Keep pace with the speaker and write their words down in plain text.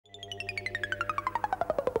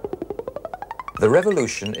The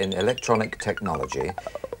revolution in electronic technology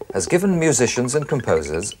has given musicians and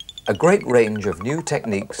composers a great range of new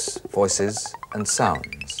techniques, voices and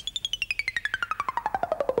sounds.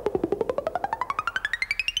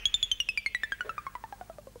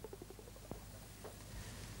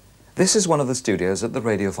 This is one of the studios at the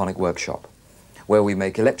Radiophonic Workshop, where we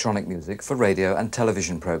make electronic music for radio and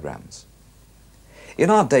television programs. In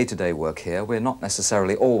our day-to-day work here, we're not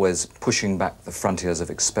necessarily always pushing back the frontiers of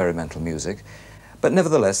experimental music, but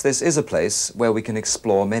nevertheless, this is a place where we can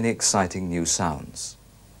explore many exciting new sounds.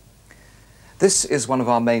 This is one of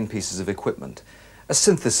our main pieces of equipment, a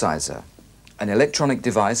synthesizer, an electronic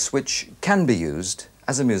device which can be used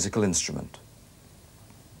as a musical instrument.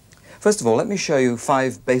 First of all, let me show you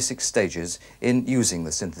 5 basic stages in using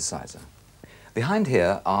the synthesizer. Behind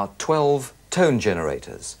here are 12 tone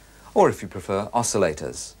generators, or if you prefer,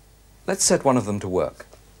 oscillators. Let's set one of them to work.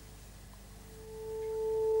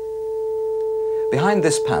 Behind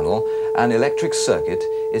this panel, an electric circuit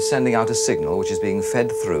is sending out a signal which is being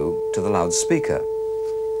fed through to the loudspeaker.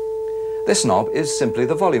 This knob is simply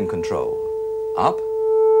the volume control, up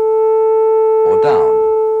or down,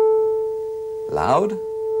 loud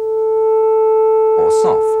or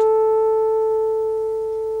soft.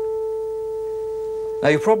 Now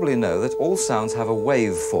you probably know that all sounds have a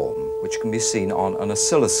waveform which can be seen on an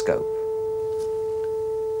oscilloscope.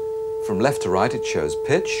 From left to right it shows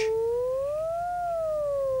pitch,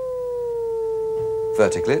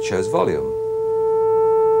 vertically it shows volume.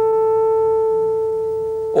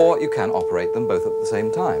 Or you can operate them both at the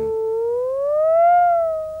same time.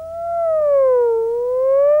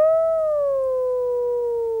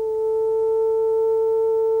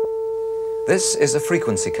 This is a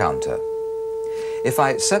frequency counter. If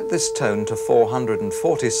I set this tone to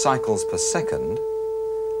 440 cycles per second,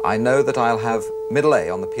 I know that I'll have middle A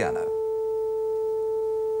on the piano.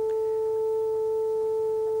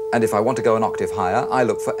 And if I want to go an octave higher, I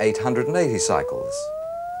look for 880 cycles.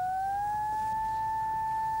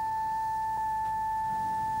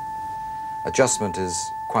 Adjustment is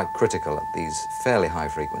quite critical at these fairly high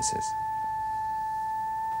frequencies.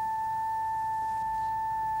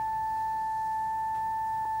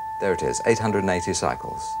 There it is, 880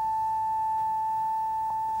 cycles.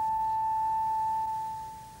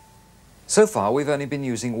 So far, we've only been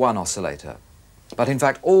using one oscillator, but in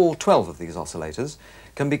fact, all 12 of these oscillators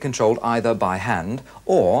can be controlled either by hand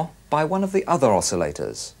or by one of the other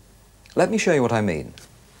oscillators. Let me show you what I mean.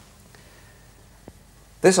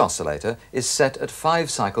 This oscillator is set at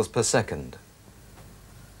 5 cycles per second.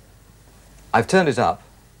 I've turned it up,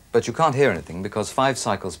 but you can't hear anything because 5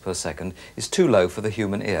 cycles per second is too low for the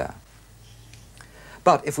human ear.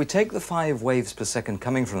 But if we take the 5 waves per second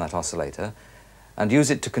coming from that oscillator and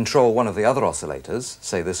use it to control one of the other oscillators,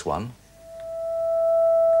 say this one,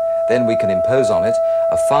 then we can impose on it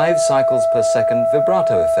a 5 cycles per second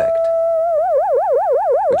vibrato effect,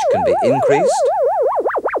 which can be increased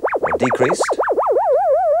or decreased,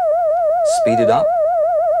 speeded up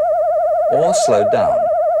or slowed down.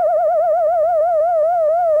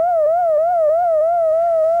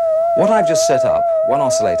 What I've just set up, one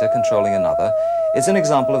oscillator controlling another, is an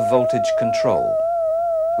example of voltage control,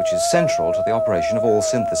 which is central to the operation of all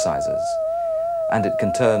synthesizers, and it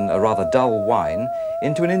can turn a rather dull whine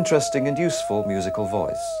into an interesting and useful musical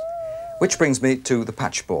voice. Which brings me to the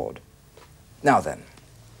patchboard. Now then,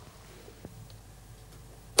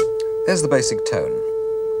 there's the basic tone.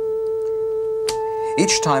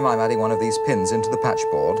 Each time I'm adding one of these pins into the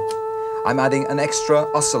patchboard, I'm adding an extra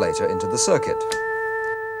oscillator into the circuit.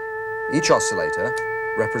 Each oscillator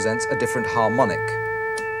represents a different harmonic.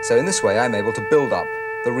 So in this way, I'm able to build up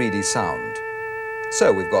the reedy sound.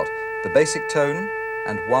 So we've got the basic tone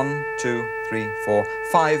and 1, 2, 3, 4,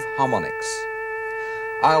 5 harmonics.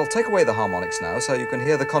 I'll take away the harmonics now so you can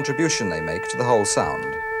hear the contribution they make to the whole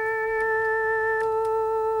sound.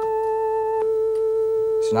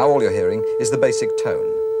 So now all you're hearing is the basic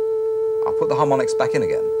tone. I'll put the harmonics back in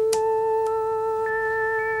again.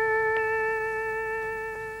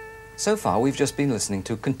 So far, we've just been listening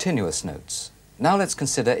to continuous notes. Now let's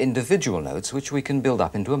consider individual notes which we can build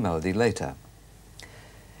up into a melody later.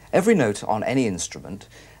 Every note on any instrument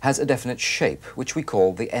has a definite shape, which we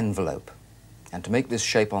call the envelope. And to make this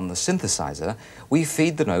shape on the synthesizer, we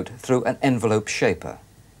feed the note through an envelope shaper.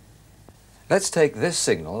 Let's take this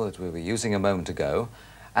signal that we were using a moment ago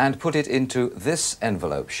and put it into this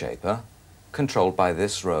envelope shaper, controlled by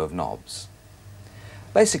this row of knobs.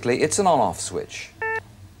 Basically, it's an on-off switch.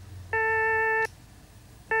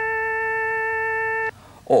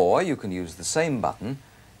 Or you can use the same button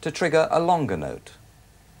to trigger a longer note.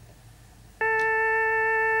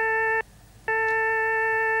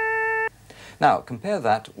 Now, compare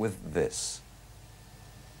that with this.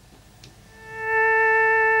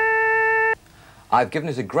 I've given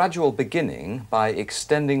it a gradual beginning by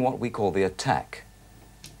extending what we call the attack.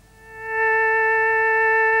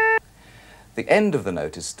 The end of the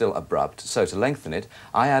note is still abrupt, so to lengthen it,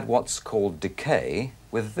 I add what's called decay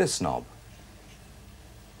with this knob.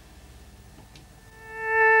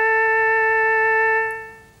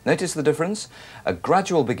 Notice the difference? A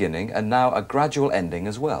gradual beginning and now a gradual ending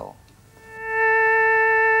as well.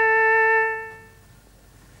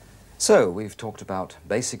 So, we've talked about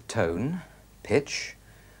basic tone, pitch,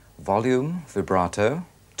 volume, vibrato,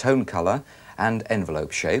 tone color, and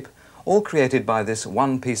envelope shape, all created by this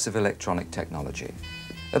one piece of electronic technology.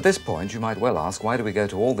 At this point, you might well ask, why do we go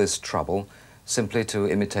to all this trouble simply to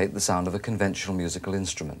imitate the sound of a conventional musical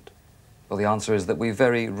instrument? Well, the answer is that we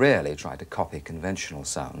very rarely try to copy conventional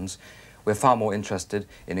sounds. We're far more interested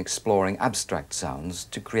in exploring abstract sounds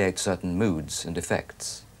to create certain moods and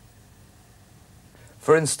effects.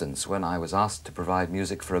 For instance, when I was asked to provide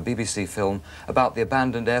music for a BBC film about the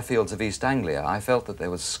abandoned airfields of East Anglia, I felt that there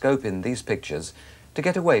was scope in these pictures to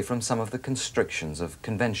get away from some of the constrictions of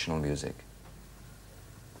conventional music.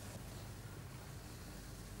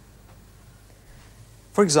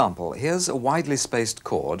 For example, here's a widely spaced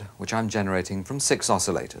chord which I'm generating from 6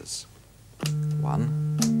 oscillators.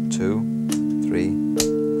 1, 2, 3,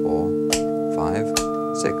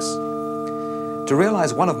 4, 5, 6. To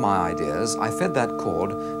realize one of my ideas, I fed that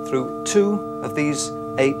chord through 2 of these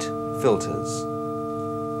 8 filters.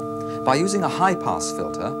 By using a high-pass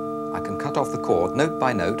filter, I can cut off the chord note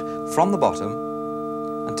by note from the bottom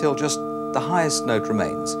until just the highest note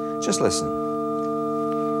remains. Just listen.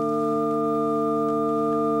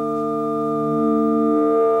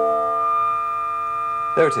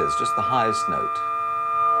 There it is, just the highest note.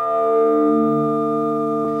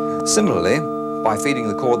 Similarly, by feeding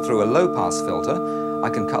the chord through a low-pass filter, I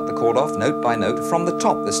can cut the chord off note by note from the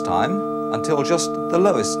top this time until just the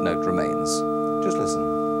lowest note remains. Just listen.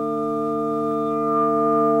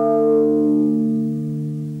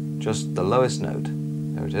 Just the lowest note.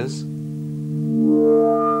 There it is.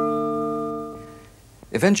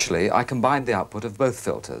 Eventually, I combined the output of both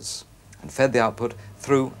filters and fed the output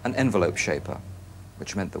through an envelope shaper,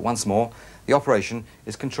 which meant that once more, the operation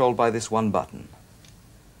is controlled by this one button.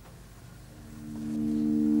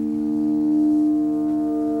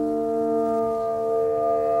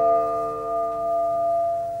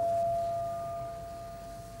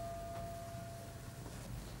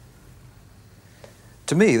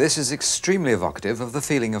 To me, this is extremely evocative of the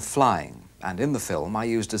feeling of flying, and in the film I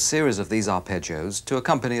used a series of these arpeggios to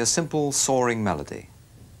accompany a simple soaring melody.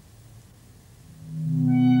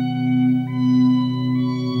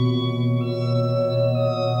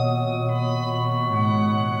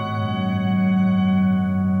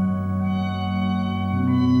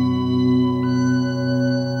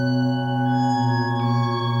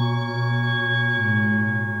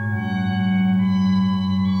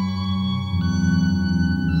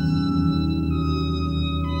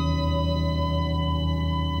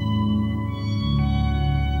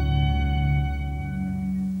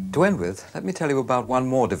 To end with, let me tell you about one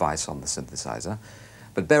more device on the synthesizer,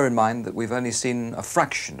 but bear in mind that we've only seen a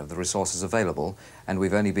fraction of the resources available, and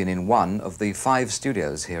we've only been in one of the 5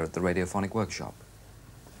 studios here at the Radiophonic Workshop.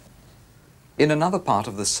 In another part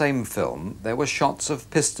of the same film, there were shots of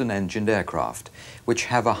piston-engined aircraft, which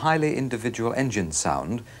have a highly individual engine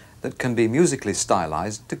sound that can be musically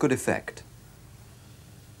stylized to good effect.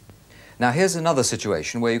 Now here's another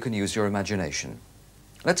situation where you can use your imagination.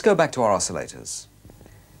 Let's go back to our oscillators.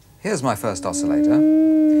 Here's my first oscillator,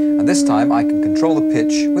 and this time I can control the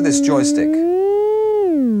pitch with this joystick.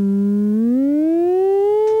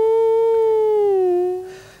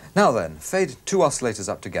 Now then, fade 2 oscillators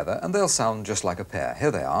up together and they'll sound just like a pair.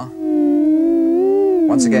 Here they are.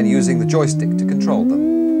 Once again using the joystick to control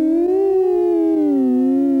them.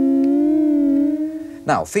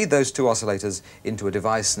 Now feed those 2 oscillators into a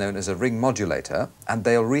device known as a ring modulator and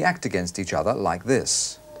they'll react against each other like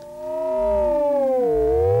this.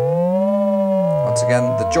 Once again,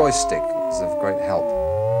 the joystick is of great help.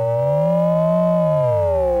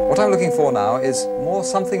 What I'm looking for now is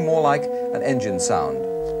something more like an engine sound.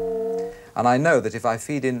 And I know that if I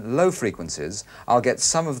feed in low frequencies, I'll get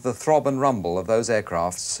some of the throb and rumble of those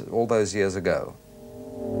aircrafts all those years ago.